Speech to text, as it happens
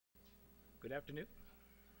Good afternoon.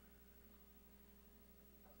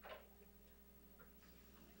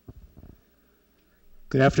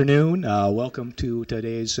 Good afternoon. Welcome to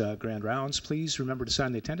today's Grand Rounds. Please remember to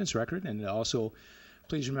sign the attendance record, and also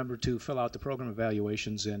please remember to fill out the program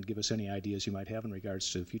evaluations and give us any ideas you might have in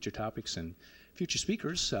regards to future topics and future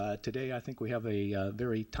speakers. Today I think we have a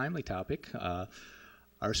very timely topic.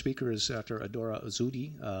 Our speaker is Dr. Adaora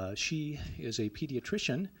Uzodi. She is a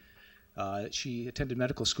pediatrician. She attended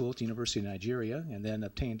medical school at the University of Nigeria and then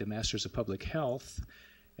obtained a Master's of Public Health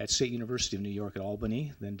at State University of New York at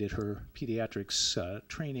Albany, then did her pediatrics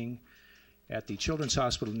training at the Children's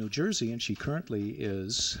Hospital of New Jersey, and she currently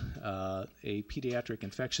is a pediatric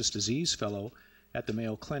infectious disease fellow at the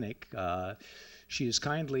Mayo Clinic. She has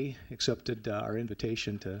kindly accepted our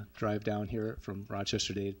invitation to drive down here from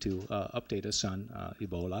Rochester today to update us on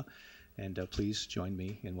Ebola, and please join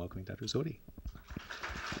me in welcoming Dr. Uzodi.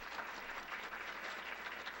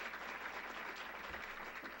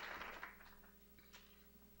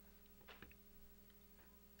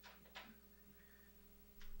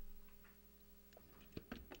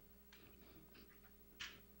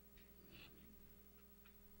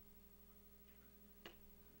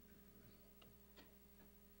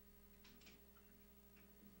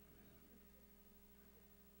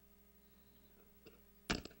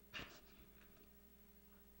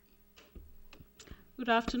 Good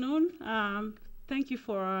afternoon. Thank you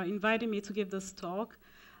for inviting me to give this talk.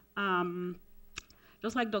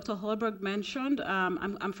 Just like Dr. Holberg mentioned,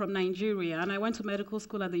 I'm from Nigeria, and I went to medical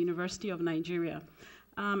school at the University of Nigeria.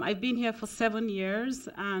 I've been here for 7 years,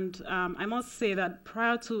 and I must say that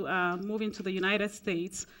prior to moving to the United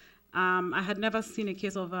States, I had never seen a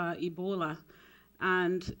case of Ebola.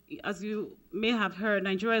 And as you may have heard,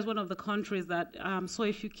 Nigeria is one of the countries that saw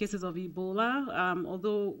a few cases of Ebola,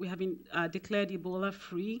 although we have been declared Ebola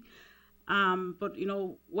free. But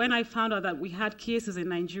when I found out that we had cases in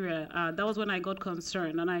Nigeria, that was when I got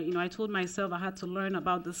concerned, and I told myself I had to learn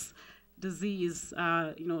about this disease.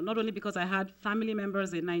 Not only because I had family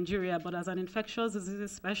members in Nigeria, but as an infectious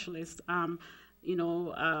diseases specialist, there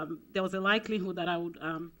was a likelihood that I would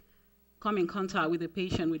come in contact with a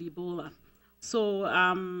patient with Ebola. So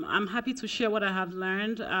I'm happy to share what I have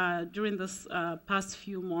learned during this past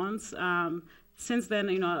few months. Since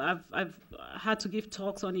then, I've had to give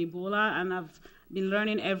talks on Ebola, and I've been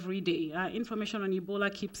learning every day. Information on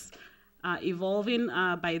Ebola keeps evolving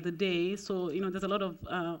by the day. So there's a lot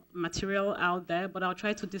of material out there, but I'll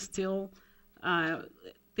try to distill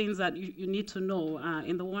things that you need to know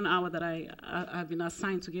in the 1 hour that I've been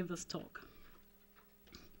assigned to give this talk.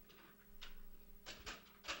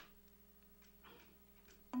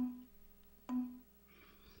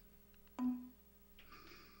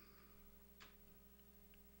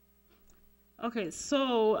 Okay,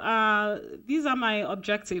 so these are my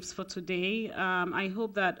objectives for today. I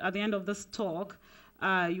hope that at the end of this talk,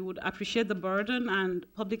 you would appreciate the burden and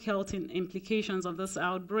public health implications of this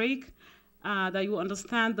outbreak, that you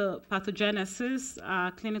understand the pathogenesis,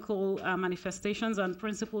 clinical manifestations, and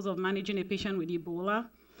principles of managing a patient with Ebola,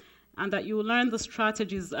 and that you will learn the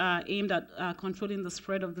strategies aimed at controlling the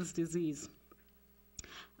spread of this disease.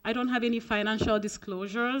 I don't have any financial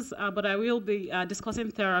disclosures, but I will be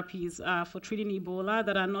discussing therapies for treating Ebola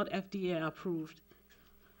that are not FDA approved.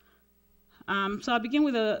 So I'll begin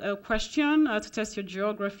with a question to test your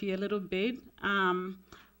geography a little bit.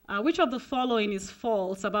 Which of the following is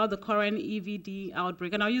false about the current EVD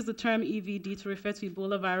outbreak? And I'll use the term EVD to refer to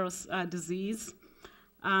Ebola virus disease.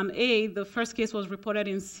 A, the first case was reported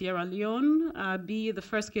in Sierra Leone. B, the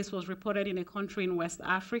first case was reported in a country in West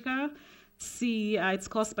Africa. C, it's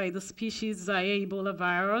caused by the species Zaire Ebola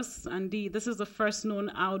virus. And D, this is the first known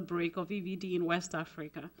outbreak of EVD in West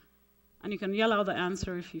Africa. And you can yell out the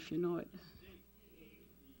answer if you know it.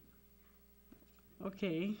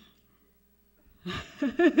 Okay.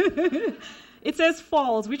 It says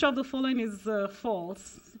false. Which of the following is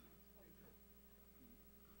false?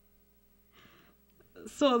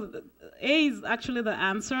 So A is actually the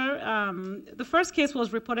answer. The first case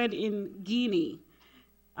was reported in Guinea.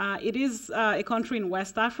 It is a country in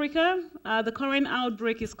West Africa. The current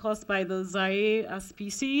outbreak is caused by the Zaire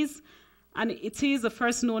species, and it is the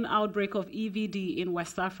first known outbreak of EVD in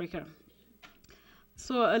West Africa.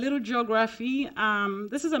 So a little geography.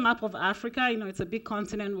 This is a map of Africa. It's a big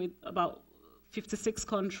continent with about 56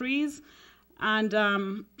 countries,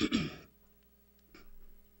 and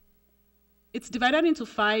it's divided into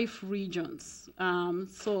 5 regions.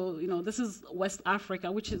 So, this is West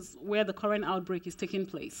Africa, which is where the current outbreak is taking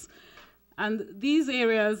place. And these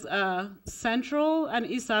areas, Central and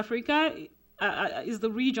East Africa, is the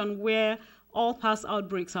region where all past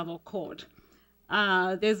outbreaks have occurred.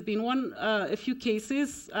 There's been a few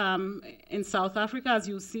cases in South Africa, as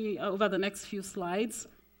you'll see over the next few slides.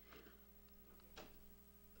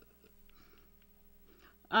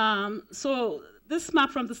 So this map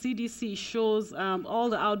from the CDC shows all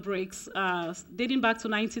the outbreaks dating back to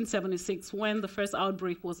 1976, when the first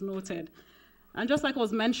outbreak was noted. And just like I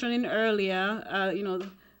was mentioning earlier, you know,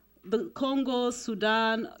 the Congo,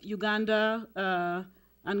 Sudan, Uganda,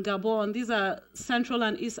 and Gabon, these are Central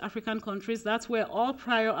and East African countries. That's where all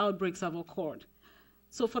prior outbreaks have occurred.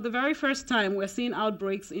 So for the very first time, we're seeing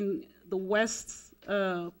outbreaks in the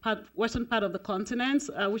western part of the continent,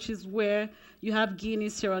 which is where you have Guinea,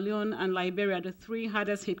 Sierra Leone, and Liberia, the three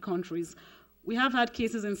hardest hit countries. We have had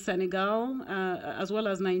cases in Senegal, as well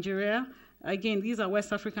as Nigeria. Again, these are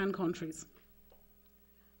West African countries.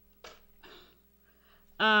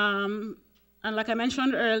 And like I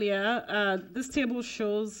mentioned earlier, this table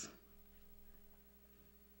shows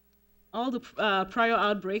all the prior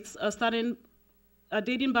outbreaks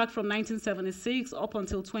dating back from 1976 up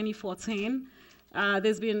until 2014.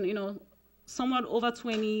 There's been, you know, somewhat over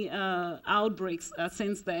 20 outbreaks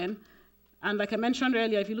since then. And like I mentioned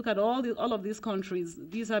earlier, if you look at all of these countries,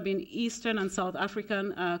 these have been Eastern and South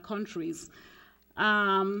African countries.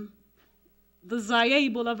 The Zaire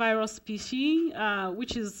Ebola virus species,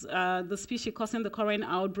 which is the species causing the current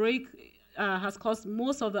outbreak, has caused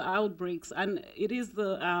most of the outbreaks, and it is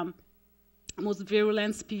the most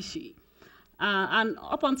virulent species. And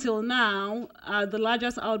up until now, the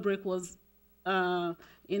largest outbreak was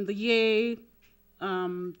in the year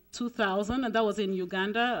 2000, and that was in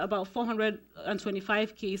Uganda, about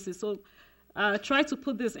 425 cases. So try to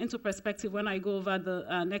put this into perspective when I go over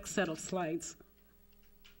the next set of slides.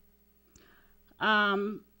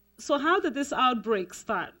 So how did this outbreak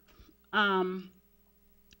start? The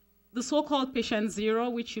so-called patient zero,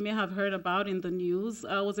 which you may have heard about in the news,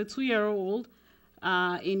 was a 2-year-old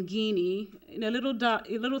in Guinea, in a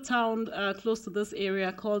little town close to this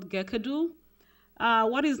area called Gekadu.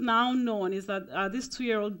 What is now known is that this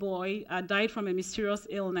 2-year-old boy died from a mysterious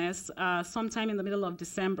illness sometime in the middle of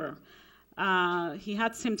December. He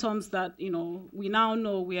had symptoms that, you know, we now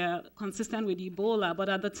know were consistent with Ebola, but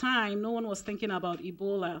at the time, no one was thinking about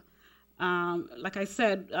Ebola. Like I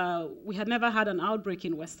said, we had never had an outbreak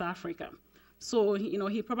in West Africa. So, you know,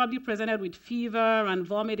 he probably presented with fever and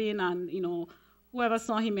vomiting, and, you know, whoever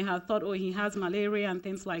saw him may have thought, oh, he has malaria and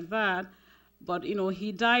things like that. But, you know,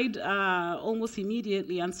 he died almost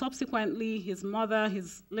immediately, and subsequently, his mother,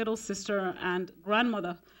 his little sister, and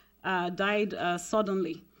grandmother died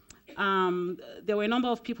suddenly. There were a number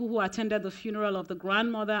of people who attended the funeral of the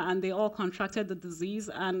grandmother, and they all contracted the disease,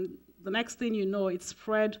 and the next thing you know, it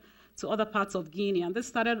spread to other parts of Guinea, and this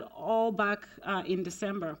started all back in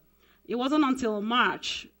December. It wasn't until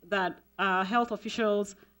March that health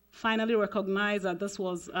officials finally recognized that this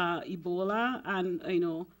was Ebola, and, you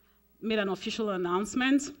know, made an official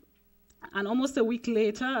announcement. And almost a week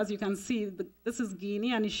later, as you can see, this is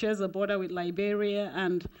Guinea, and it shares a border with Liberia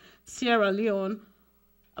and Sierra Leone.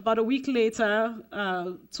 About a week later,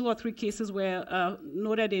 2 or 3 cases were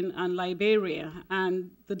noted in Liberia, and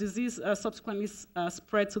the disease subsequently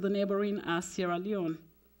spread to the neighboring Sierra Leone.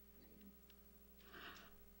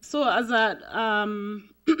 So as at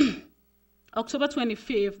October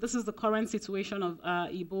 25th, this is the current situation of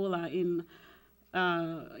Ebola in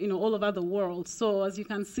you know, all over the world. So as you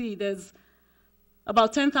can see, there's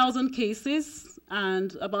about 10,000 cases,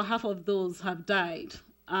 and about half of those have died.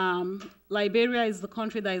 Liberia is the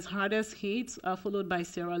country that is hardest hit, followed by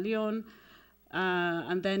Sierra Leone,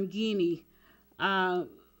 and then Guinea.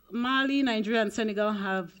 Mali, Nigeria, and Senegal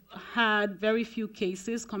have had very few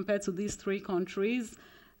cases compared to these 3 countries.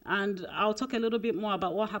 And I'll talk a little bit more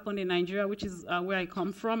about what happened in Nigeria, which is where I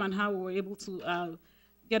come from, and how we were able to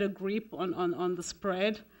get a grip on the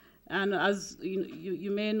spread. And as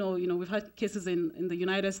you may know, you know, we've had cases in the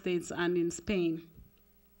United States and in Spain.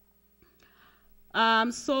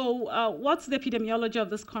 So what's the epidemiology of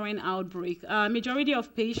this current outbreak? Majority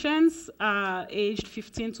of patients are aged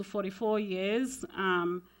 15 to 44 years,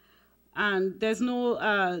 and there's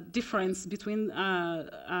no difference between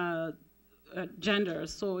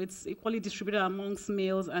genders, so it's equally distributed amongst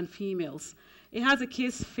males and females. It has a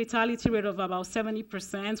case fatality rate of about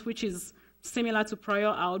 70%, which is similar to prior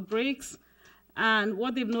outbreaks. And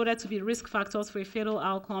what they've noted to be risk factors for a fatal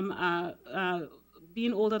outcome are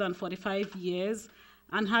being older than 45 years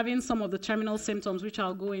and having some of the terminal symptoms, which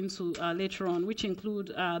I'll go into later on, which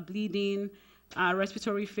include bleeding,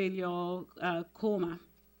 respiratory failure, coma.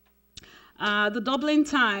 The doubling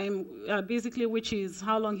time, basically, which is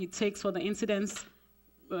how long it takes for the incidence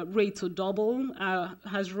rate to double,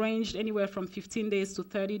 has ranged anywhere from 15 days to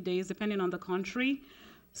 30 days, depending on the country.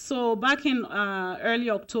 So back in early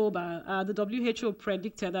October, the WHO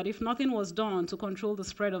predicted that if nothing was done to control the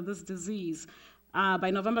spread of this disease, by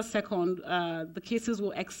November 2nd, the cases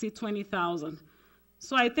will exceed 20,000.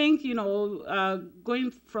 So I think,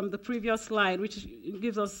 going from the previous slide, which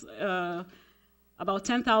gives us about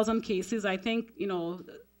 10,000 cases, I think,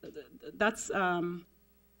 that's an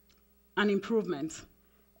improvement.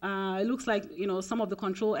 It looks like, some of the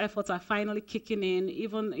control efforts are finally kicking in.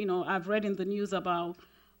 Even, I've read in the news about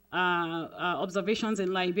observations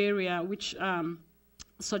in Liberia, which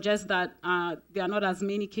suggest that there are not as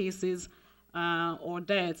many cases or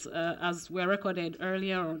deaths as were recorded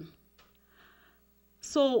earlier on.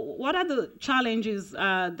 So what are the challenges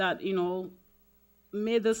that,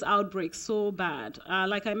 made this outbreak so bad?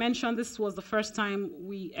 Like I mentioned, this was the first time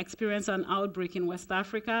we experienced an outbreak in West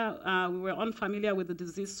Africa. We were unfamiliar with the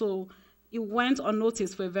disease, so it went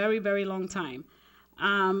unnoticed for a very, very long time.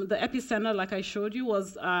 The epicenter, like I showed you,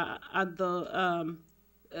 was at the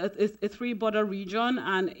a three-border region,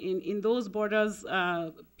 and in those borders,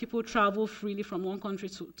 people travel freely from one country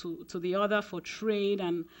to the other for trade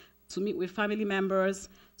and to meet with family members.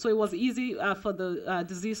 So it was easy for the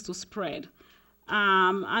disease to spread.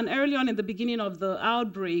 And early on in the beginning of the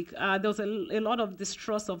outbreak, there was a lot of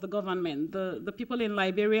distrust of the government. The people in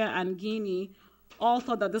Liberia and Guinea all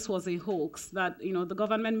thought that this was a hoax, that the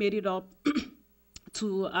government made it up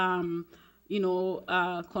to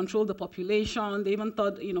control the population. They even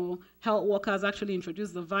thought health workers actually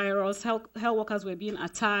introduced the virus. Health workers were being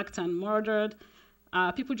attacked and murdered.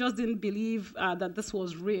 People just didn't believe that this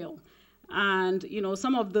was real. And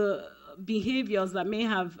some of the behaviors that may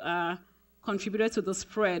have contributed to the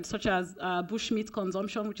spread, such as bushmeat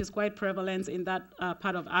consumption, which is quite prevalent in that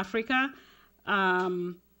part of Africa.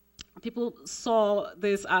 People saw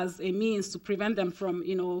this as a means to prevent them from,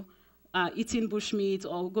 eating bushmeat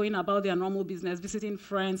or going about their normal business, visiting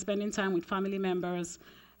friends, spending time with family members.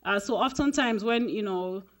 So oftentimes when,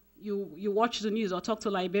 you watch the news or talk to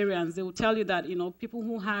Liberians, they will tell you that, people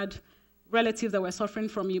who had relatives that were suffering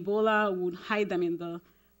from Ebola would hide them in the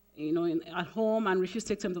at home and refuse to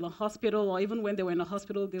take them to the hospital, or even when they were in the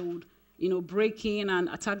hospital, they would, break in and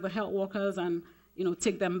attack the health workers and,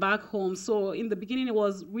 take them back home. So in the beginning, it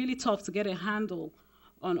was really tough to get a handle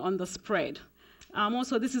on the spread.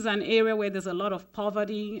 Also, this is an area where there's a lot of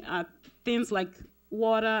poverty. Things like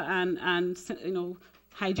water and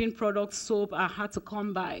hygiene products, soap are hard to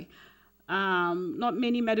come by. Not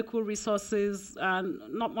many medical resources,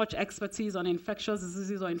 not much expertise on infectious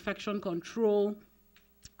diseases or infection control.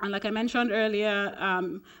 And like I mentioned earlier,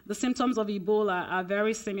 the symptoms of Ebola are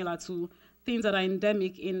very similar to things that are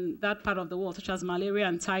endemic in that part of the world, such as malaria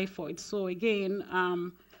and typhoid. So again,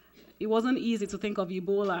 it wasn't easy to think of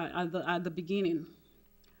Ebola at the beginning.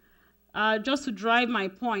 Just to drive my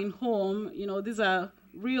point home, these are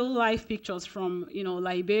real life pictures from,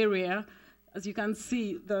 Liberia. As you can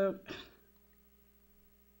see, the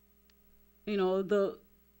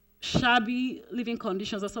shabby living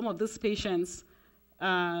conditions that some of these patients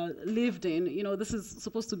lived in. This is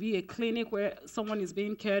supposed to be a clinic where someone is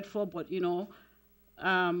being cared for, but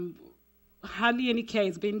hardly any care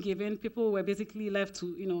is being given. People were basically left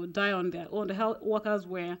to die on their own. The health workers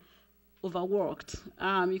were overworked.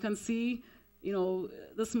 You can see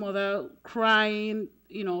this mother crying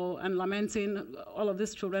and lamenting, all of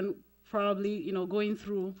these children probably going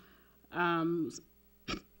through a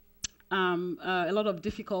lot of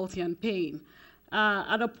difficulty and pain.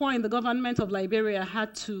 At a point, the government of Liberia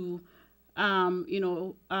had to,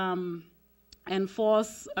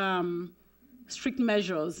 enforce strict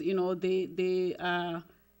measures. They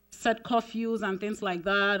set curfews and things like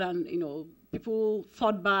that, and people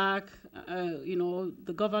fought back.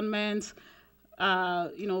 The government.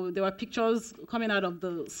 There were pictures coming out of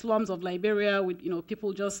the slums of Liberia with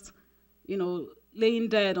people just laying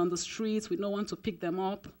dead on the streets with no one to pick them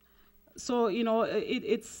up. So,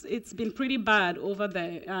 it's been pretty bad over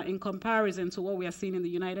there in comparison to what we are seeing in the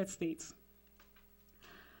United States.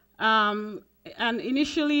 And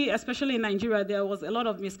initially, especially in Nigeria, there was a lot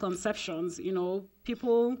of misconceptions.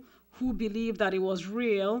 People who believed that it was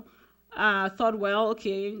real thought, well,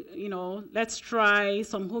 okay, let's try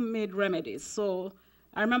some homemade remedies. So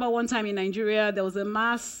I remember one time in Nigeria, there was a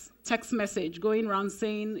mass text message going around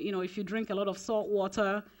saying, if you drink a lot of salt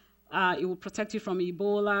water, it will protect you from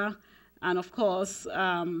Ebola. And of course,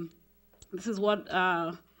 this is what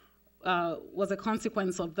was a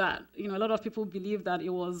consequence of that. A lot of people believed that it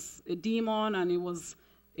was a demon and it was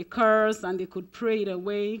a curse and they could pray it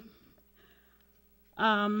away.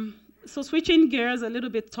 So switching gears a little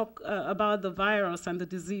bit, talk about the virus and the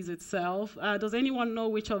disease itself. Does anyone know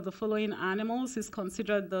which of the following animals is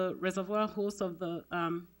considered the reservoir host of the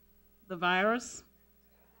virus?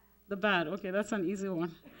 The bat. Okay, that's an easy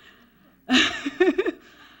one.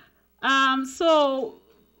 So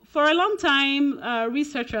for a long time,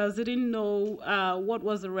 researchers didn't know what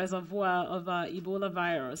was the reservoir of Ebola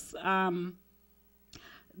virus.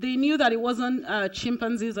 They knew that it wasn't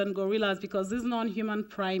chimpanzees and gorillas because these non-human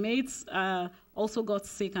primates also got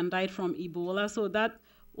sick and died from Ebola. So that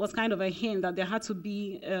was kind of a hint that there had to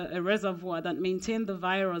be a reservoir that maintained the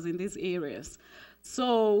virus in these areas.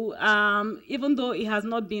 So even though it has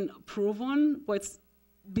not been proven, but it's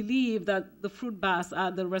believed that the fruit bats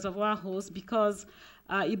are the reservoir host because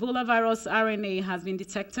Ebola virus RNA has been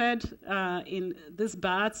detected in these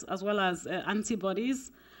bats as well as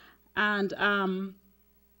antibodies. And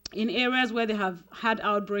in areas where they have had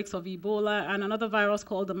outbreaks of Ebola and another virus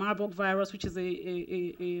called the Marburg virus, which is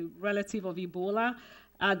a relative of Ebola,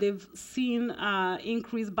 they've seen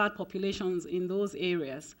increased bat populations in those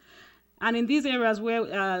areas. And in these areas where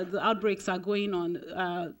the outbreaks are going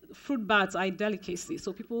on, fruit bats are a delicacy,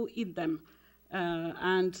 so people eat them.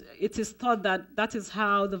 And it is thought that that is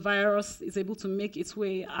how the virus is able to make its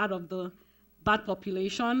way out of the bat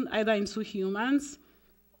population, either into humans,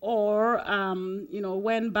 or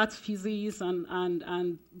when bat feces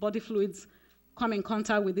and body fluids come in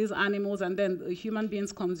contact with these animals and then the human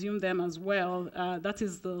beings consume them as well, that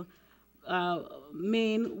is the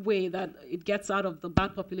main way that it gets out of the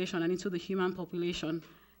bat population and into the human population.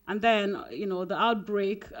 And then, the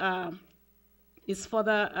outbreak is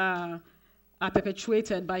further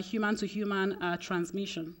perpetuated by human-to-human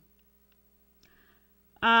transmission.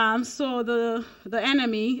 So the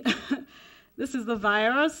enemy, this is the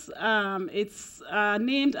virus. It's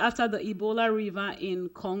named after the Ebola River in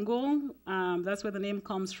Congo. That's where the name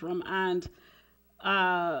comes from. And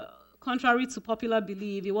contrary to popular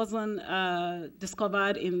belief, it wasn't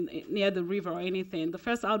discovered near the river or anything. The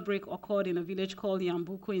first outbreak occurred in a village called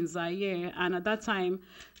Yambuko in Zaire. And at that time,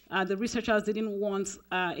 the researchers didn't want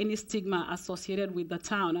any stigma associated with the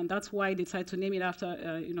town. And that's why they decided to name it after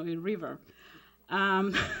a river.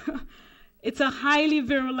 It's a highly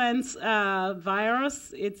virulent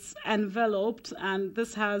virus. It's enveloped, and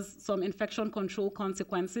this has some infection control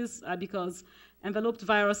consequences because enveloped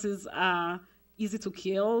viruses are easy to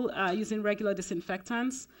kill using regular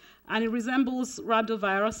disinfectants. And it resembles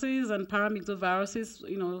rhabdoviruses and paramyxoviruses.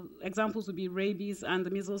 Examples would be rabies and the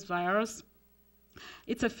measles virus.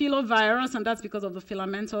 It's a filovirus, and that's because of the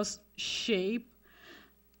filamentous shape.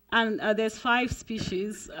 And there's 5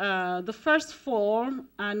 species. The first 4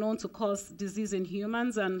 are known to cause disease in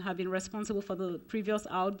humans and have been responsible for the previous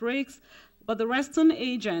outbreaks. But the Reston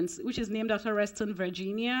agent, which is named after Reston,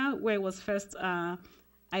 Virginia, where it was first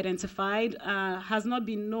identified, has not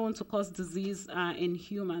been known to cause disease in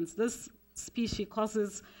humans. This species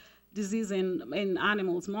causes disease in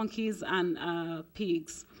animals, monkeys and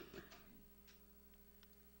pigs.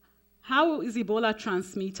 How is Ebola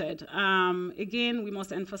transmitted? Again, we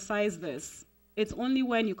must emphasize this. It's only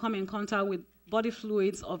when you come in contact with body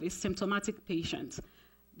fluids of a symptomatic patient.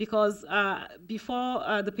 Because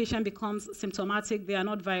before the patient becomes symptomatic, they are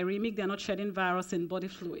not viremic, they are not shedding virus in body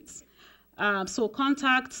fluids. So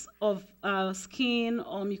contacts of skin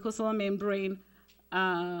or mucosal membrane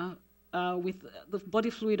with the body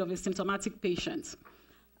fluid of a symptomatic patient.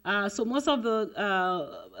 So most of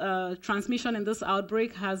the transmission in this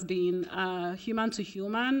outbreak has been human to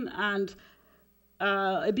human, and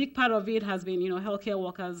a big part of it has been, healthcare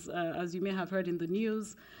workers, as you may have heard in the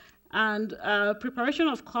news, and preparation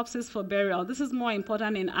of corpses for burial. This is more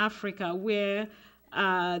important in Africa, where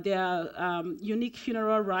there are unique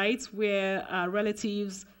funeral rites where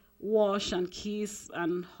relatives wash and kiss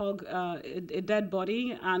and hug a dead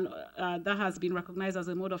body, and that has been recognized as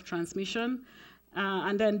a mode of transmission.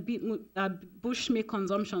 And then bushmeat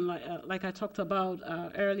consumption, like I talked about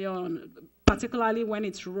earlier on, particularly when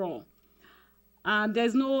it's raw.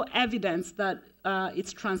 There's no evidence that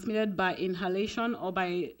it's transmitted by inhalation or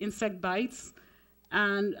by insect bites.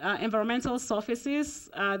 And environmental surfaces,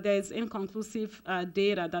 there's inconclusive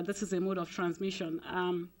data that this is a mode of transmission.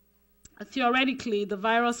 Theoretically, the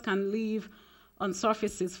virus can live on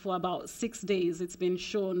surfaces for about 6 days. It's been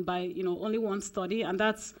shown by only one study, and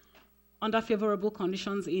that's under favorable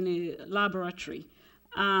conditions in a laboratory.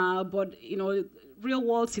 But real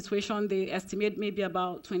world situation, they estimate maybe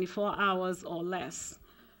about 24 hours or less.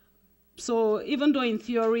 So even though in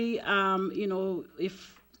theory,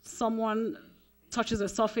 if someone touches a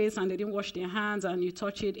surface and they didn't wash their hands and you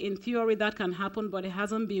touch it, in theory that can happen, but it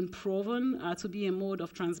hasn't been proven to be a mode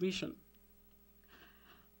of transmission.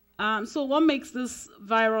 So what makes this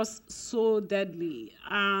virus so deadly?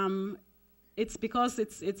 It's because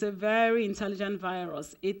it's a very intelligent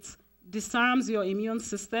virus. It disarms your immune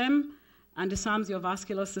system and disarms your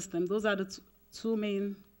vascular system. Those are the two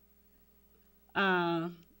main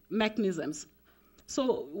mechanisms.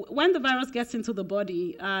 So when the virus gets into the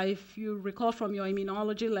body, if you recall from your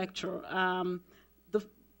immunology lecture, the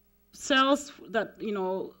cells that,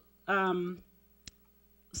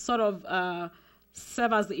 sort of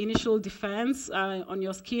serve as the initial defense on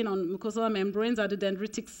your skin, on mucosal membranes, are the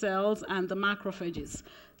dendritic cells and the macrophages.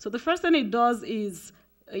 So the first thing it does is,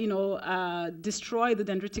 destroy the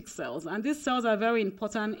dendritic cells. And these cells are very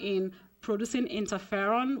important in producing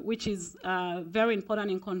interferon, which is very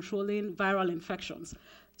important in controlling viral infections.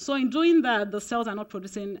 So in doing that, the cells are not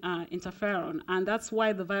producing interferon, and that's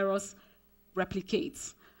why the virus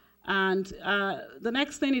replicates. And the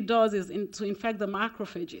next thing it does is to infect the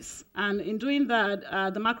macrophages. And in doing that,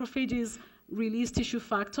 the macrophages release tissue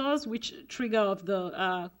factors, which trigger off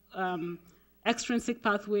the extrinsic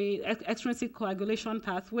coagulation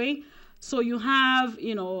pathway. So you have,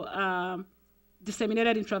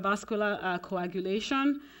 disseminated intravascular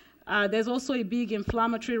coagulation. There's also a big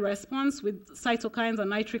inflammatory response with cytokines and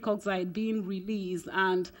nitric oxide being released.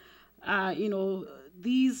 And,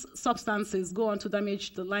 these substances go on to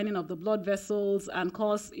damage the lining of the blood vessels and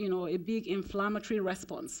cause, a big inflammatory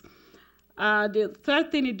response. The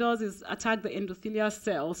third thing it does is attack the endothelial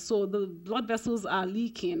cells. So the blood vessels are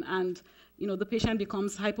leaking, and, the patient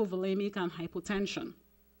becomes hypovolemic and hypotension.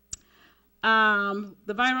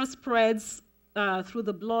 The virus spreads through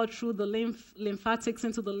the blood, through the lymphatics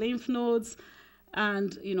into the lymph nodes,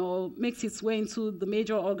 and, makes its way into the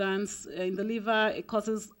major organs. In the liver, it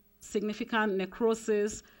causes significant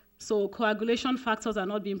necrosis, so coagulation factors are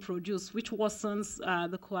not being produced, which worsens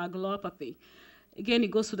the coagulopathy. Again,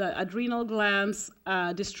 it goes to the adrenal glands,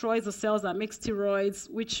 destroys the cells that make steroids,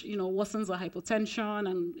 which worsens the hypotension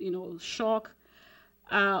and shock.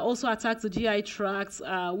 Also attacks the GI tract,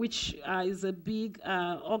 which is a big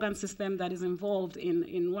organ system that is involved in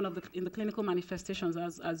the clinical manifestations,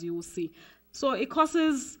 as you will see. So it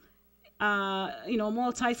causes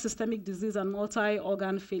multi-systemic disease and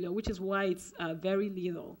multi-organ failure, which is why it's very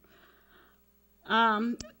lethal.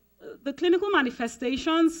 The clinical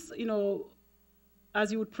manifestations,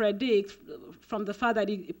 as you would predict from the fact that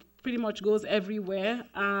it pretty much goes everywhere,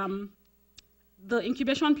 the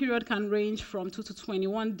incubation period can range from 2 to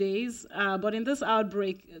 21 days, but in this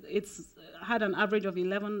outbreak, it's had an average of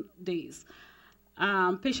 11 days.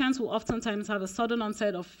 Patients will oftentimes have a sudden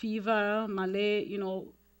onset of fever, malaise,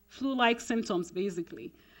 flu-like symptoms,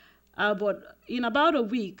 basically. But in about a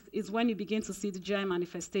week is when you begin to see the GI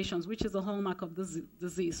manifestations, which is a hallmark of this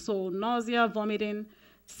disease. So nausea, vomiting,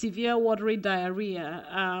 severe watery diarrhea.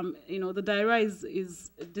 The diarrhea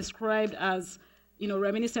is described as,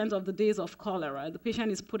 reminiscent of the days of cholera. The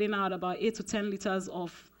patient is putting out about 8 to 10 liters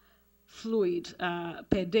of fluid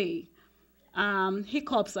per day.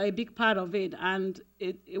 Hiccups are a big part of it, and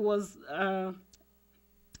it's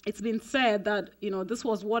been said that, this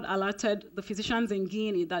was what alerted the physicians in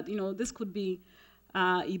Guinea that, this could be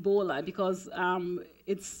Ebola, because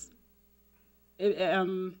it's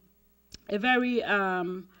a very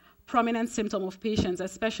prominent symptom of patients,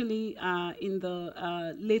 especially in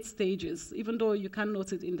the late stages, even though you can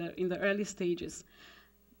note it in the early stages.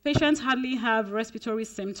 Patients hardly have respiratory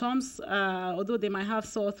symptoms, although they might have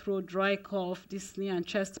sore throat, dry cough, dyspnea, and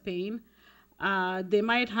chest pain. They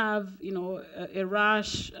might have, a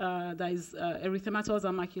rash that is erythematous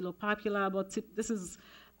or maculopapular, but this is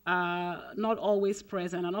not always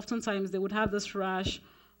present. And oftentimes they would have this rash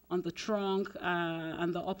on the trunk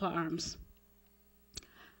and the upper arms.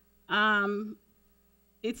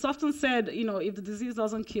 It's often said, if the disease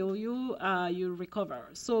doesn't kill you, you recover.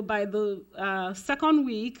 So by the second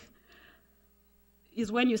week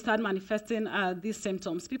is when you start manifesting these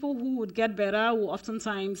symptoms. People who would get better will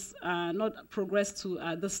oftentimes not progress to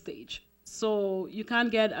this stage. So you can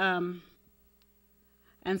get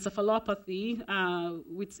encephalopathy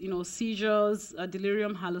with seizures,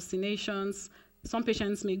 delirium, hallucinations. Some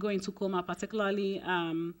patients may go into coma, particularly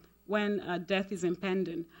when death is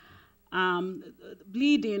impending.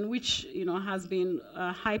 Bleeding, which has been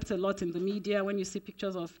hyped a lot in the media. When you see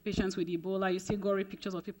pictures of patients with Ebola, you see gory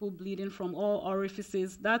pictures of people bleeding from all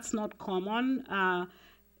orifices. That's not common.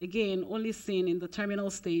 Again, only seen in the terminal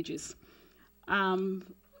stages.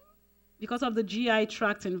 Because of the GI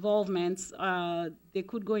tract involvement, they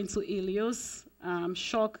could go into ileus.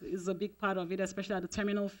 Shock is a big part of it, especially at the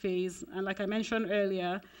terminal phase. And like I mentioned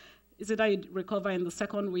earlier, it's either you recover in the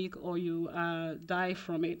second week or you die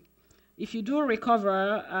from it. If you do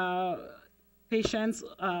recover, patients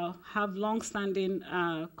have long-standing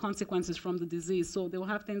consequences from the disease. So they will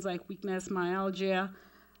have things like weakness, myalgia,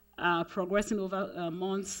 progressing over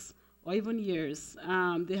months or even years.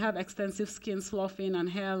 They have extensive skin sloughing and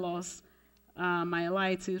hair loss,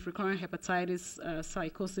 myelitis, recurrent hepatitis,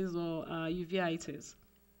 psychosis, or uveitis.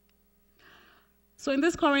 So in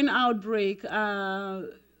this current outbreak,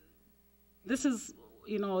 this is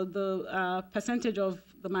the percentage of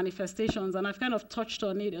the manifestations, and I've kind of touched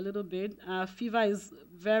on it a little bit. Fever is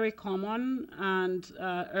very common and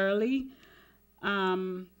early.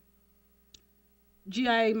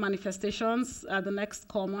 GI manifestations are the next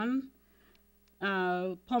common.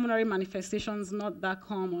 Pulmonary manifestations, not that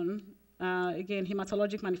common. Again,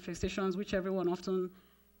 hematologic manifestations, which everyone often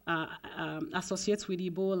associates with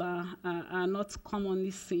Ebola, are not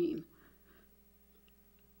commonly seen.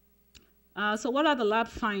 So what are the lab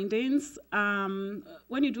findings?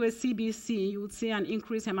 When you do a CBC, you would see an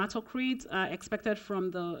increased hematocrit expected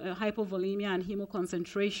from the hypovolemia and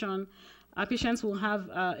hemoconcentration. Patients will have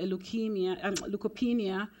a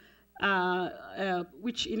leukopenia,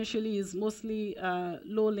 which initially is mostly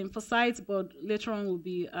low lymphocytes, but later on will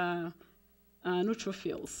be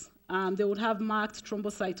neutrophils. They would have marked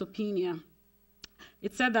thrombocytopenia.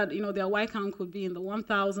 It's said that their white count could be in the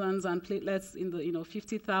 1,000s and platelets in the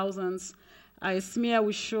 50,000s. A smear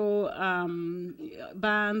will show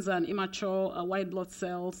bands and immature white blood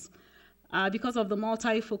cells. Because of the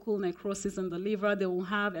multifocal necrosis in the liver, they will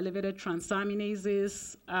have elevated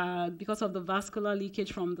transaminases. Because of the vascular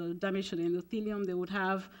leakage from the damage to the endothelium, they would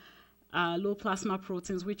have low plasma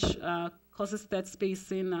proteins, which causes third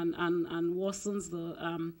spacing and worsens the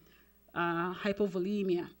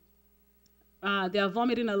hypovolemia. They are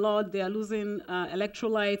vomiting a lot. They are losing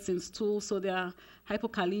electrolytes in stool, so they are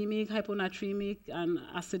hypokalemic, hyponatremic, and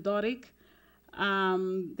acidotic.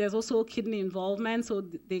 There's also kidney involvement, so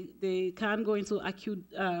they can go into acute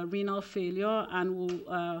renal failure and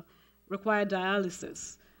will require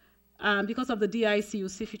dialysis. Because of the DIC, you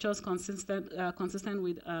see features consistent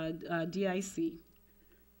with DIC.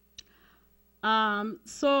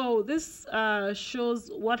 So this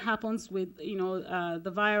shows what happens with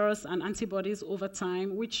the virus and antibodies over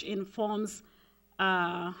time, which informs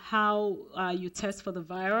how you test for the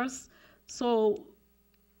virus. So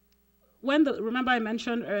remember I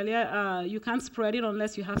mentioned earlier, you can't spread it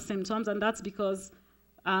unless you have symptoms, and that's because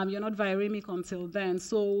you're not viremic until then.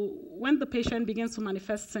 So when the patient begins to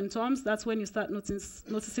manifest symptoms, that's when you start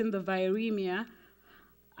noticing the viremia.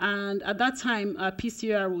 And at that time,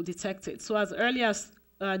 PCR will detect it. So as early as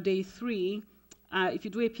day 3, if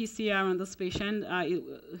you do a PCR on this patient,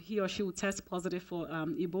 he or she will test positive for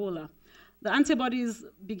Ebola. The antibodies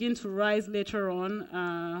begin to rise later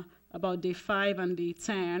on, about day 5 and day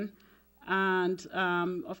 10. And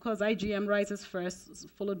of course, IgM rises first,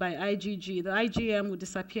 followed by IgG. The IgM will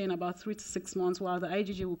disappear in about 3 to 6 months, while the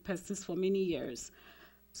IgG will persist for many years.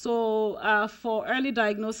 So for early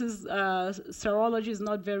diagnosis, serology is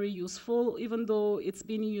not very useful, even though it's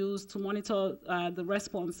been used to monitor the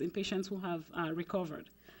response in patients who have recovered.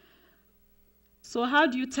 So how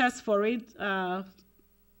do you test for it?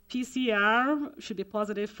 PCR should be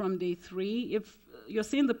positive from day 3. If you're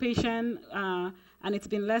seeing the patient and it's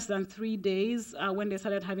been less than 3 days when they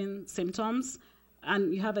started having symptoms,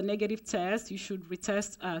 and you have a negative test, you should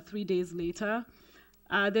retest 3 days later.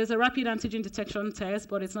 There's a rapid antigen detection test,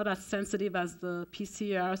 but it's not as sensitive as the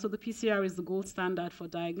PCR. So the PCR is the gold standard for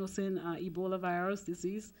diagnosing Ebola virus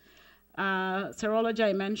disease. Serology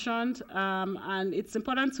I mentioned, and it's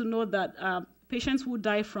important to note that patients who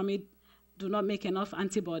die from it do not make enough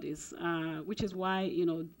antibodies, which is why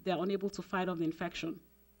they're unable to fight off the infection.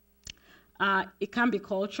 It can be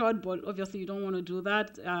cultured, but obviously you don't want to do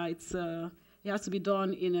that. It has to be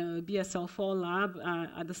done in a BSL-4 lab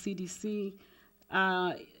at the CDC.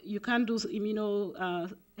 You can do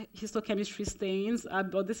immunohistochemistry stains,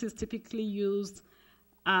 but this is typically used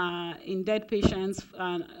in dead patients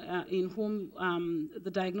in whom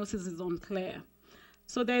the diagnosis is unclear.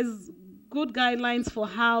 So there's good guidelines for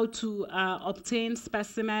how to obtain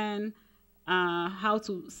specimen, how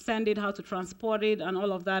to send it, how to transport it, and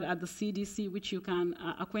all of that at the CDC, which you can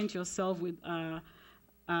acquaint yourself with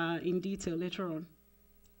in detail later on.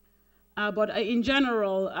 But in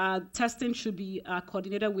general, testing should be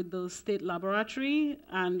coordinated with the state laboratory,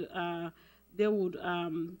 and they would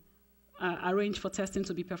arrange for testing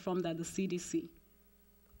to be performed at the CDC.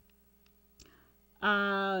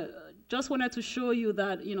 Just wanted to show you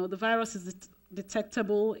that the virus is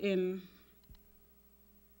detectable in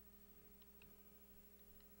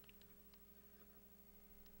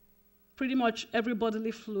pretty much every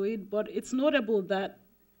bodily fluid, but it's notable that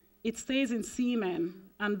it stays in semen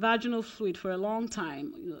and vaginal fluid for a long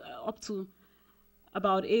time, up to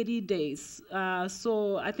about 80 days.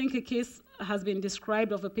 So I think a case has been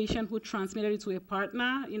described of a patient who transmitted it to a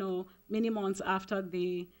partner, many months after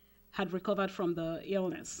they had recovered from the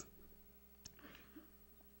illness.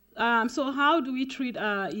 So how do we treat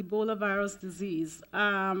Ebola virus disease?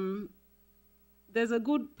 There's a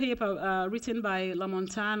good paper written by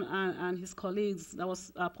Lamontagne and his colleagues that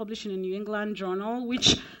was published in the New England Journal,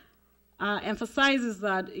 which emphasizes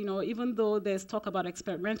that, even though there's talk about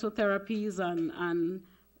experimental therapies and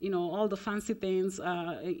all the fancy things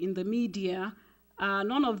in the media,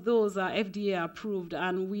 none of those are FDA approved,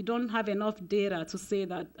 and we don't have enough data to say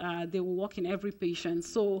that they will work in every patient.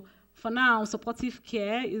 So for now, supportive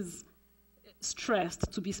care is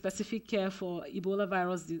stressed to be specific care for Ebola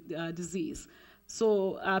virus disease.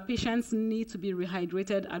 So patients need to be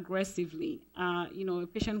rehydrated aggressively. A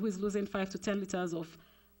patient who is losing 5 to 10 liters of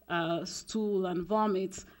stool and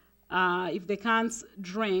vomit, if they can't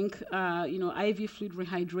drink, IV fluid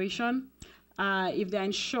rehydration. If they're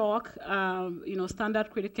in shock, standard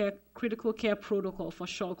critical care protocol for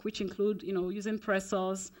shock, which include, using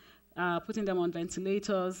pressors, putting them on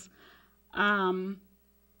ventilators.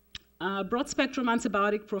 Broad-spectrum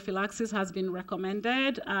antibiotic prophylaxis has been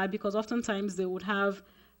recommended because oftentimes they would have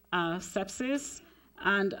sepsis,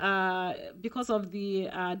 and because of the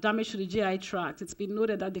damage to the GI tract, it's been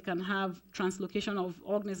noted that they can have translocation of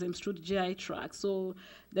organisms through the GI tract. So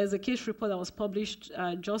there's a case report that was published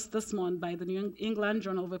just this month by the New England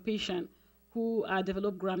Journal of a patient who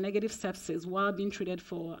developed gram-negative sepsis while being treated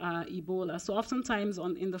for Ebola. So oftentimes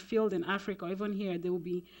in the field in Africa, or even here, they will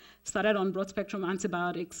be started on broad-spectrum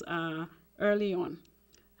antibiotics early on.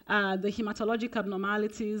 The hematologic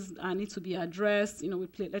abnormalities need to be addressed,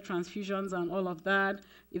 with platelet transfusions and all of that.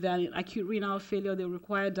 If they're in acute renal failure, they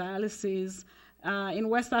require dialysis. In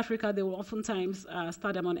West Africa, they will oftentimes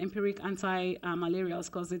start them on empiric anti-malarials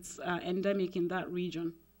because it's endemic in that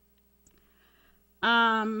region.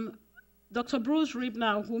 Dr. Bruce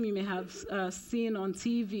Ribner, whom you may have seen on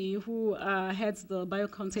TV, who heads the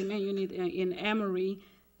biocontainment unit in Emory,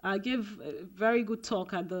 gave a very good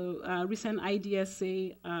talk at the recent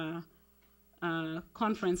IDSA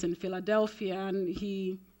conference in Philadelphia, and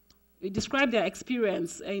he described their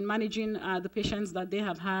experience in managing the patients that they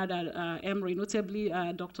have had at Emory, notably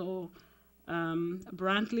Dr.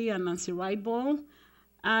 Brantley and Nancy Wrightball.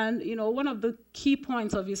 And one of the key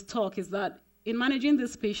points of his talk is that in managing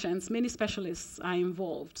these patients, many specialists are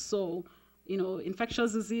involved. So,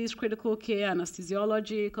 infectious disease, critical care,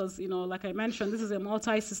 anesthesiology, because, like I mentioned, this is a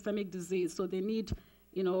multi-systemic disease, so they need,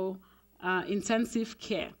 intensive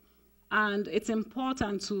care. And it's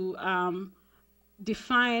important to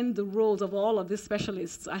define the roles of all of these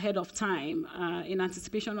specialists ahead of time in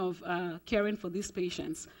anticipation of caring for these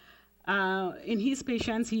patients. In his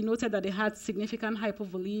patients, he noted that they had significant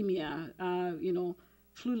hypovolemia,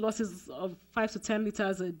 fluid losses of 5 to 10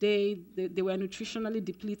 liters a day. They were nutritionally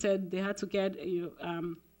depleted. They had to get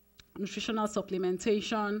nutritional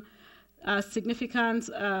supplementation, significant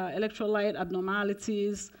electrolyte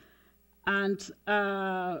abnormalities, and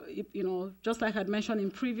just like I had mentioned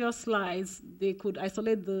in previous slides, they could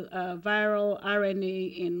isolate the viral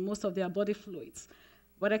RNA in most of their body fluids.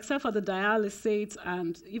 But except for the dialysate,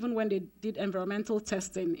 and even when they did environmental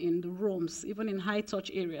testing in the rooms, even in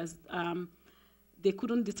high-touch areas, they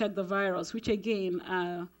couldn't detect the virus, which again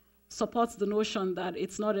supports the notion that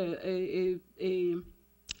it's not a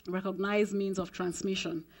recognized means of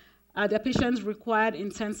transmission. Their patients required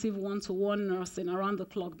intensive one-to-one nursing around the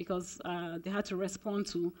clock because they had to respond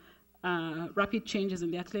to rapid changes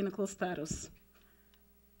in their clinical status.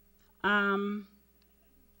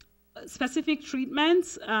 Specific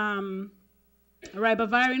treatments,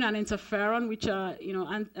 ribavirin and interferon, which are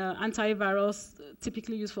antivirals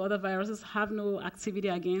typically used for other viruses, have no activity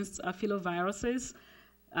against filoviruses.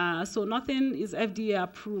 So nothing is FDA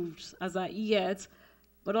approved as of yet,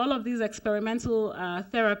 but all of these experimental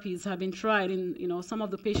therapies have been tried in some of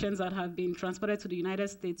the patients that have been transported to the United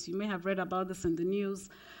States. You may have read about this in the news.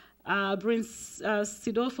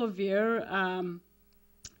 Cidofovir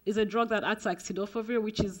is a drug that acts like cidofovir,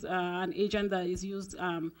 which is an agent that is used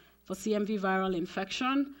for CMV viral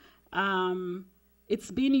infection. It's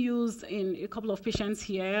been used in a couple of patients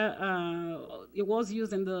here. It was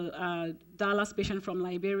used in the Dallas patient from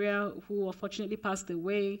Liberia who unfortunately passed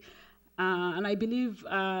away. And I believe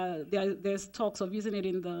there's talks of using it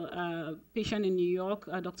in the patient in New York,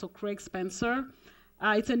 Dr. Craig Spencer.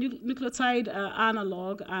 It's a nucleotide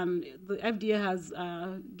analog, and the FDA has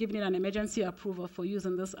given it an emergency approval for use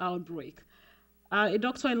in this outbreak. A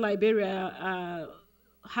doctor in Liberia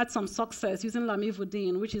had some success using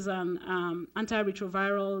lamivudine, which is an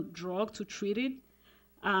antiretroviral drug to treat it.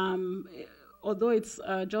 Although it's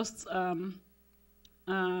just a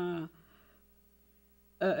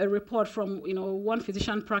report from one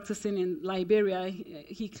physician practicing in Liberia,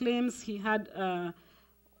 he claims he had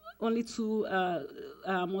only 2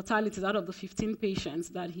 mortalities out of the 15 patients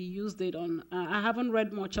that he used it on. I haven't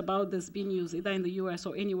read much about this being used either in the US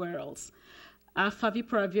or anywhere else.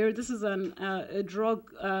 Favipiravir, this is a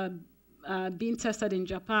drug being tested in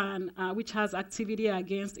Japan, which has activity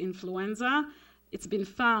against influenza. It's been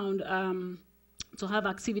found to have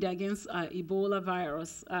activity against Ebola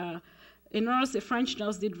virus. A nurse, a French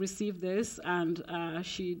nurse, did receive this, and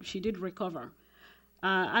she did recover.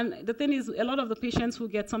 And the thing is, a lot of the patients who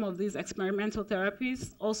get some of these experimental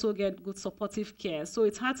therapies also get good supportive care. So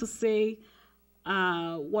it's hard to say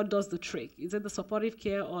what does the trick. Is it the supportive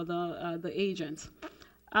care or the agent?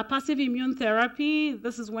 Passive immune therapy,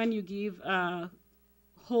 this is when you give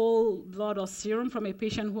whole blood or serum from a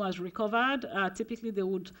patient who has recovered. Typically, they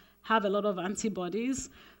would have a lot of antibodies.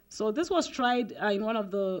 So this was tried in one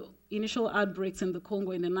of the initial outbreaks in the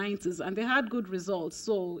Congo in the 90s, and they had good results.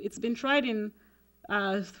 So it's been tried in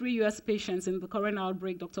 3 US patients in the current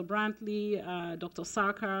outbreak, Dr. Brantley, Dr.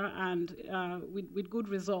 Sarkar, and with good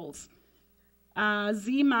results.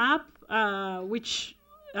 ZMAP, which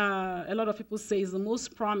a lot of people say is the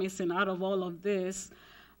most promising out of all of this,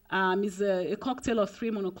 is a cocktail of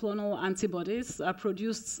 3 monoclonal antibodies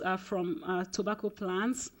produced from tobacco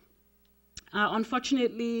plants.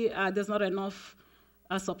 Unfortunately, there's not enough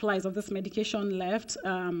supplies of this medication left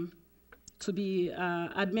to be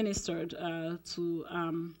administered to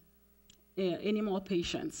any more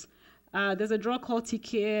patients. There's a drug called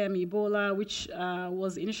TKM, Ebola, which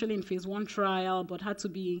was initially in phase 1 trial, but had to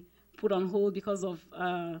be put on hold because of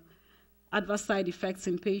adverse side effects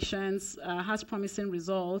in patients, has promising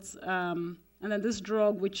results. And then this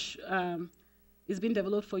drug, which is being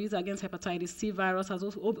developed for use against hepatitis C virus, has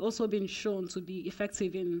also been shown to be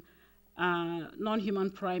effective in non-human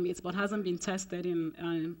primates, but hasn't been tested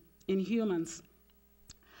in humans.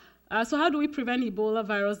 So how do we prevent Ebola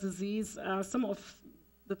virus disease? Some of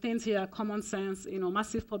the things here are common sense,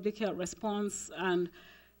 massive public health response and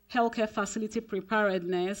healthcare facility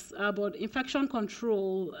preparedness, but infection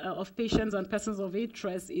control of patients and persons of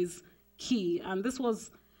interest is key. And this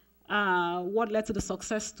was what led to the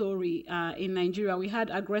success story in Nigeria. We had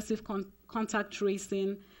aggressive contact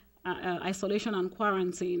tracing, isolation and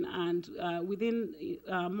quarantine, and within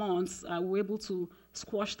months, we were able to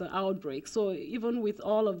squash the outbreak. So even with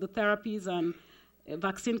all of the therapies and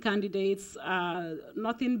vaccine candidates,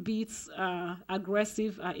 nothing beats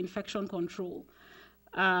aggressive infection control.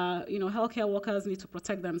 Healthcare workers need to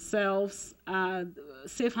protect themselves.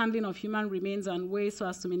 Safe handling of human remains and waste so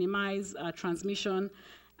as to minimize transmission,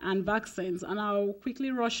 and vaccines. And I'll quickly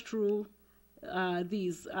rush through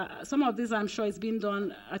these. Some of these I'm sure is being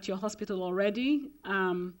done at your hospital already.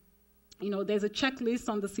 There's a checklist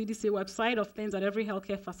on the CDC website of things that every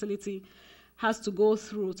healthcare facility has to go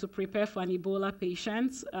through to prepare for an Ebola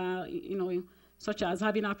patient, such as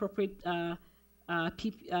having appropriate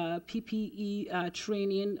PPE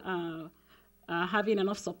training, having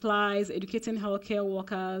enough supplies, educating healthcare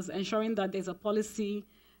workers, ensuring that there's a policy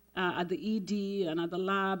at the ED and at the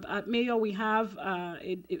lab. At Mayo, we have a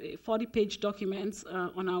 40-page document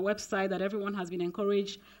on our website that everyone has been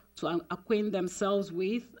encouraged to acquaint themselves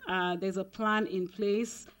with. There's a plan in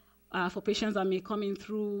place for patients that may come in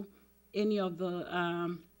through any of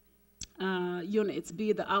the units, be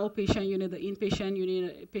it the outpatient unit, the inpatient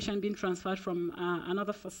unit, a patient being transferred from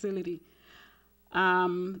another facility.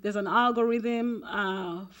 There's an algorithm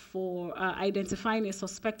for identifying a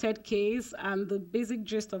suspected case, and the basic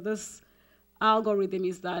gist of this algorithm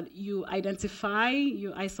is that you identify,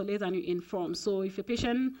 you isolate, and you inform. So if a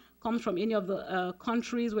patient comes from any of the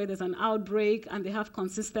countries where there's an outbreak and they have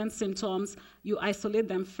consistent symptoms, you isolate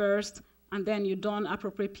them first, and then you don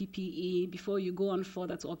appropriate PPE before you go on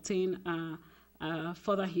further to obtain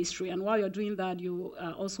further history. And while you're doing that, you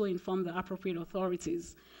also inform the appropriate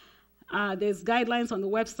authorities. There's guidelines on the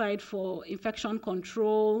website for infection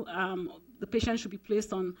control. The patient should be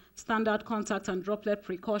placed on standard contact and droplet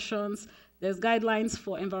precautions. There's guidelines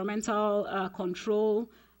for environmental control.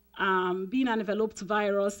 Being an enveloped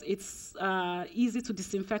virus, it's easy to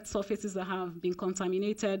disinfect surfaces that have been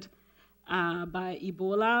contaminated by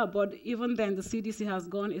Ebola, but even then the CDC has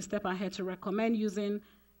gone a step ahead to recommend using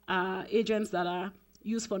agents that are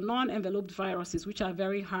used for non-enveloped viruses, which are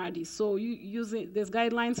very hardy. So there's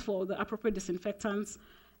guidelines for the appropriate disinfectants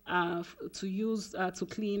to use to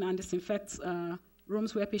clean and disinfect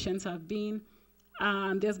rooms where patients have been.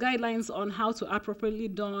 There's guidelines on how to appropriately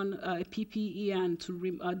don PPE and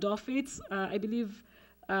to doff it. I believe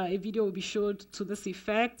a video will be showed to this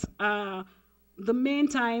effect. The main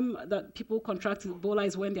time that people contract Ebola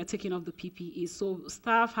is when they're taking off the PPE. So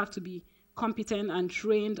staff have to be competent and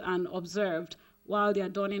trained and observed while they're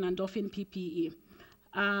donning and doffing PPE.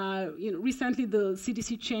 Recently the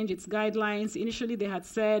CDC changed its guidelines. Initially they had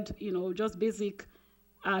said, just basic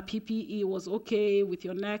PPE was okay with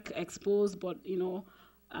your neck exposed, but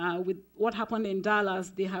with what happened in Dallas,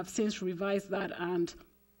 they have since revised that, and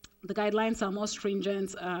the guidelines are more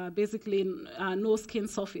stringent. Basically, no skin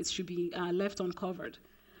surface should be left uncovered.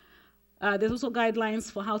 There's also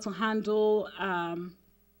guidelines for how to handle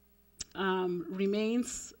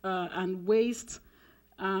remains and waste.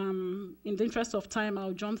 In the interest of time,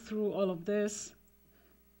 I'll jump through all of this.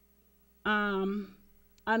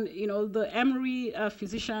 And the Emory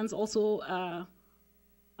physicians also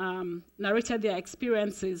narrated their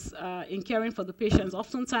experiences in caring for the patients.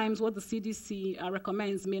 Oftentimes, what the CDC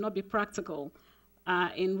recommends may not be practical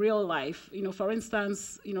in real life. For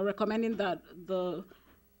instance, recommending that the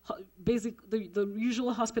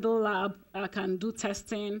usual hospital lab can do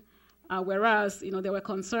testing, whereas there were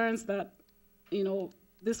concerns that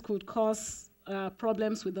this could cause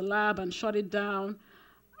problems with the lab and shut it down.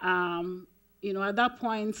 At that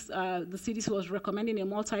point, the CDC was recommending a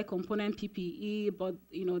multi-component PPE, but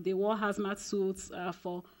they wore hazmat suits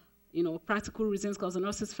for practical reasons because the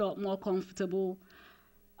nurses felt more comfortable.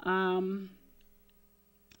 And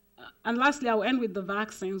lastly, I'll end with the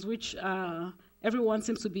vaccines, which everyone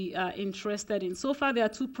seems to be interested in. So far, there are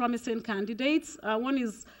two promising candidates. One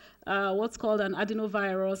is what's called an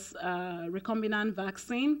adenovirus recombinant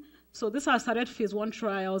vaccine. So this has started phase 1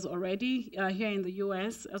 trials already here in the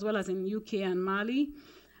US, as well as in UK and Mali.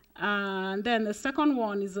 And then the second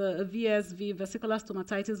one is a VSV, vesicular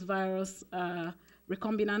stomatitis virus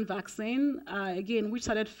recombinant vaccine, again, which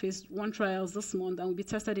started phase 1 trials this month and will be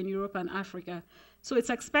tested in Europe and Africa. So it's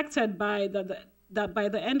expected that by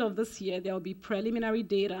the end of this year, there will be preliminary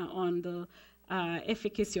data on the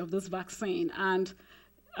efficacy of this vaccine. And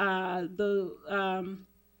the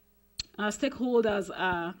stakeholders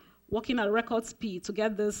are working at record speed to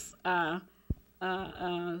get this to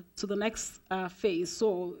the next phase.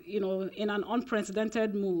 So, in an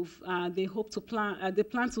unprecedented move, they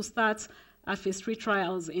plan to start phase 3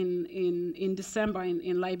 trials in December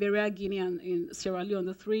in Liberia, Guinea, and in Sierra Leone,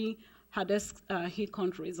 the 3 hardest hit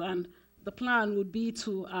countries. And the plan would be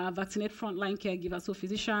to vaccinate frontline caregivers, so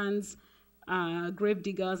physicians, grave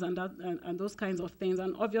diggers, and those kinds of things.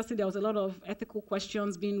 And obviously, there was a lot of ethical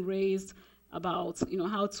questions being raised about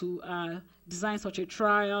how to design such a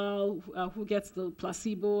trial, who gets the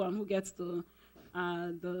placebo and who gets the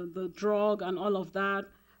drug and all of that.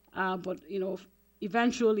 But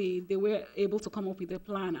eventually they were able to come up with a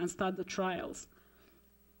plan and start the trials.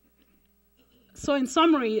 So in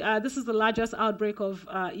summary, this is the largest outbreak of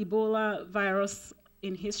Ebola virus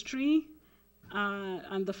in history,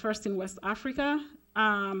 and the first in West Africa.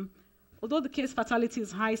 Although the case fatality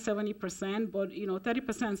is high, 70%, but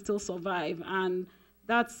 30% still survive, and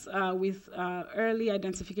that's with early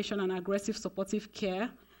identification and aggressive supportive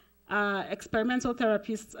care. Experimental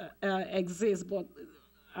therapies exist, but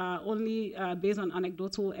only based on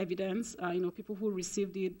anecdotal evidence. People who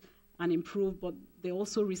received it and improved, but they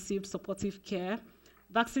also received supportive care.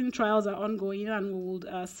 Vaccine trials are ongoing, and we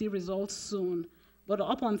will see results soon. But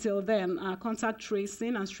up until then, contact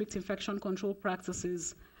tracing and strict infection control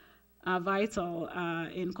practices are vital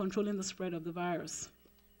in controlling the spread of the virus.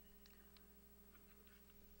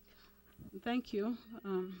 Thank you.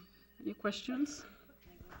 Any questions?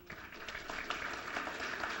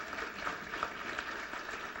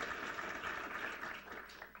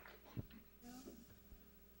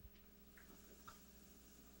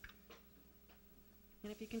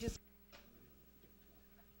 And if you can just...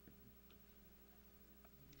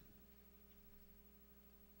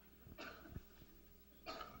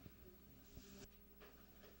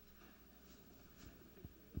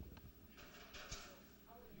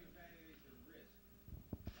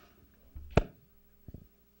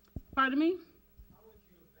 Pardon me? How would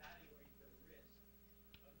you evaluate the risk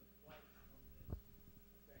of the flight from this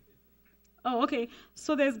effectively? Oh, okay.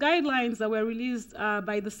 So there's guidelines that were released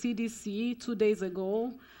by the CDC 2 days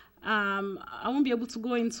ago. I won't be able to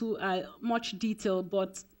go into much detail,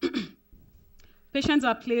 but patients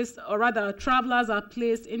are placed, or rather travelers are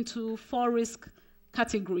placed into 4 risk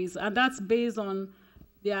categories, and that's based on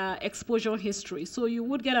their exposure history. So you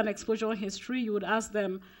would get an exposure history. You would ask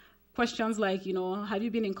them questions like, have you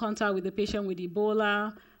been in contact with a patient with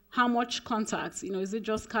Ebola? how much contact? Is it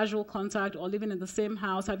just casual contact or living in the same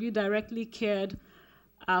house? Have you directly cared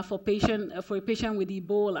for a patient with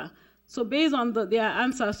Ebola? So based on their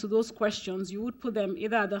answers to those questions, you would put them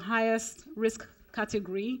either at the highest risk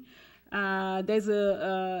category. There's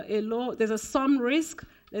a some risk,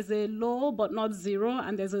 there's a low but not zero,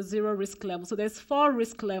 and there's a zero risk level. So there's 4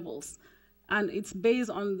 risk levels, and it's based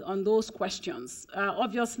on those questions.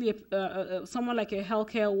 Obviously, someone like a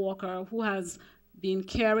healthcare worker who has been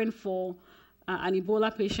caring for an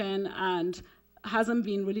Ebola patient and hasn't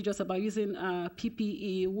been religious about using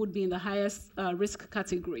PPE would be in the highest risk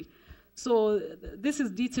category. So this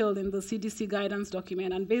is detailed in the CDC guidance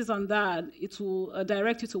document, and based on that, it will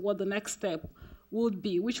direct you to what the next step would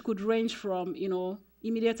be, which could range from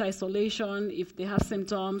immediate isolation if they have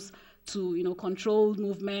symptoms to controlled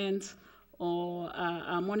movement or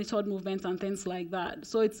monitored movement and things like that.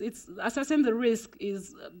 So it's assessing the risk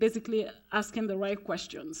is basically asking the right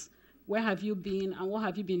questions. Where have you been and what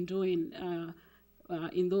have you been doing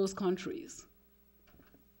in those countries?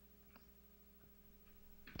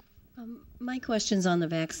 My question's on the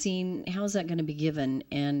vaccine. How is that going to be given?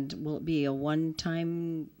 And will it be a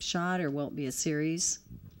one-time shot or will it be a series?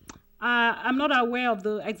 I'm not aware of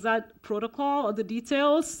the exact protocol or the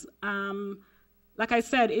details. Like I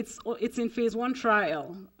said, it's in phase 1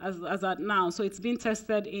 trial as at now. So it's being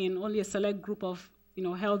tested in only a select group of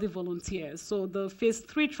healthy volunteers. So the phase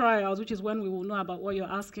 3 trials, which is when we will know about what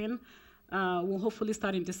you're asking, will hopefully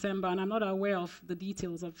start in December. And I'm not aware of the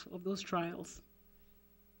details of those trials.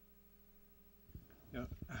 Yeah.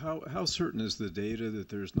 How certain is the data that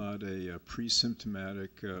there's not a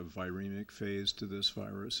pre-symptomatic viremic phase to this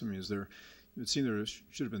virus? I mean, it would seem there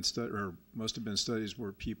should have been or must have been studies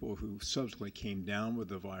where people who subsequently came down with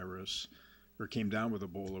the virus or came down with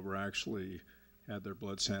Ebola were actually had their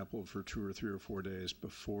blood sampled for 2 or 3 or 4 days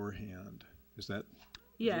beforehand. Is that?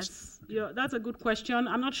 Yes, that's a good question.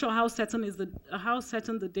 I'm not sure how certain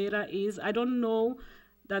the data is. I don't know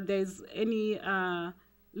that there's any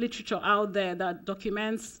literature out there that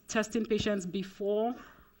documents testing patients before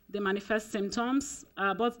they manifest symptoms,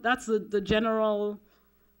 but that's the general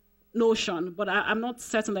notion. But I'm not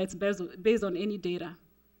certain that it's based on any data.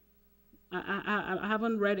 I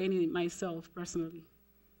haven't read any myself personally.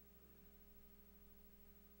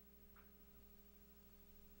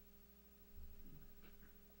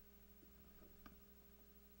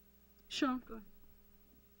 Sure, go ahead.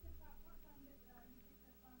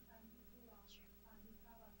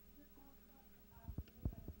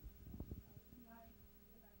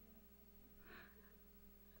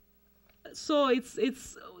 So it's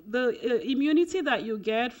the immunity that you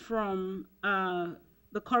get from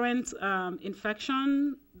the current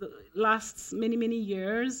infection lasts many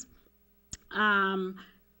years.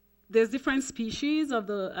 There's different species of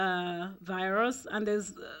the virus, and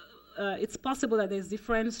it's possible that there's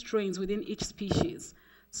different strains within each species.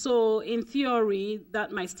 So in theory,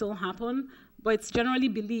 that might still happen, but it's generally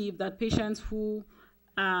believed that patients who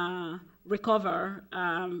recover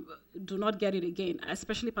do not get it again,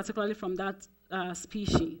 particularly from that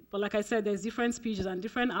species. But like I said, there's different species and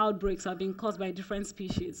different outbreaks are being caused by different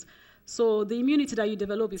species. So the immunity that you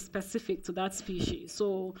develop is specific to that species.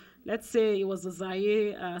 So let's say it was the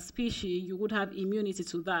Zaire species, you would have immunity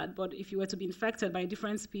to that. But if you were to be infected by a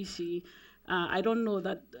different species, I don't know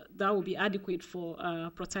that that would be adequate for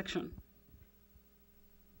protection.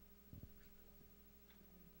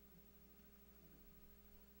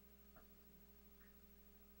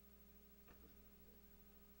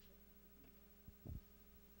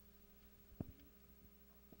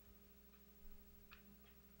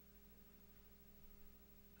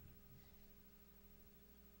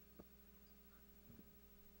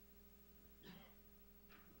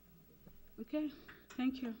 Okay,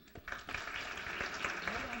 thank you.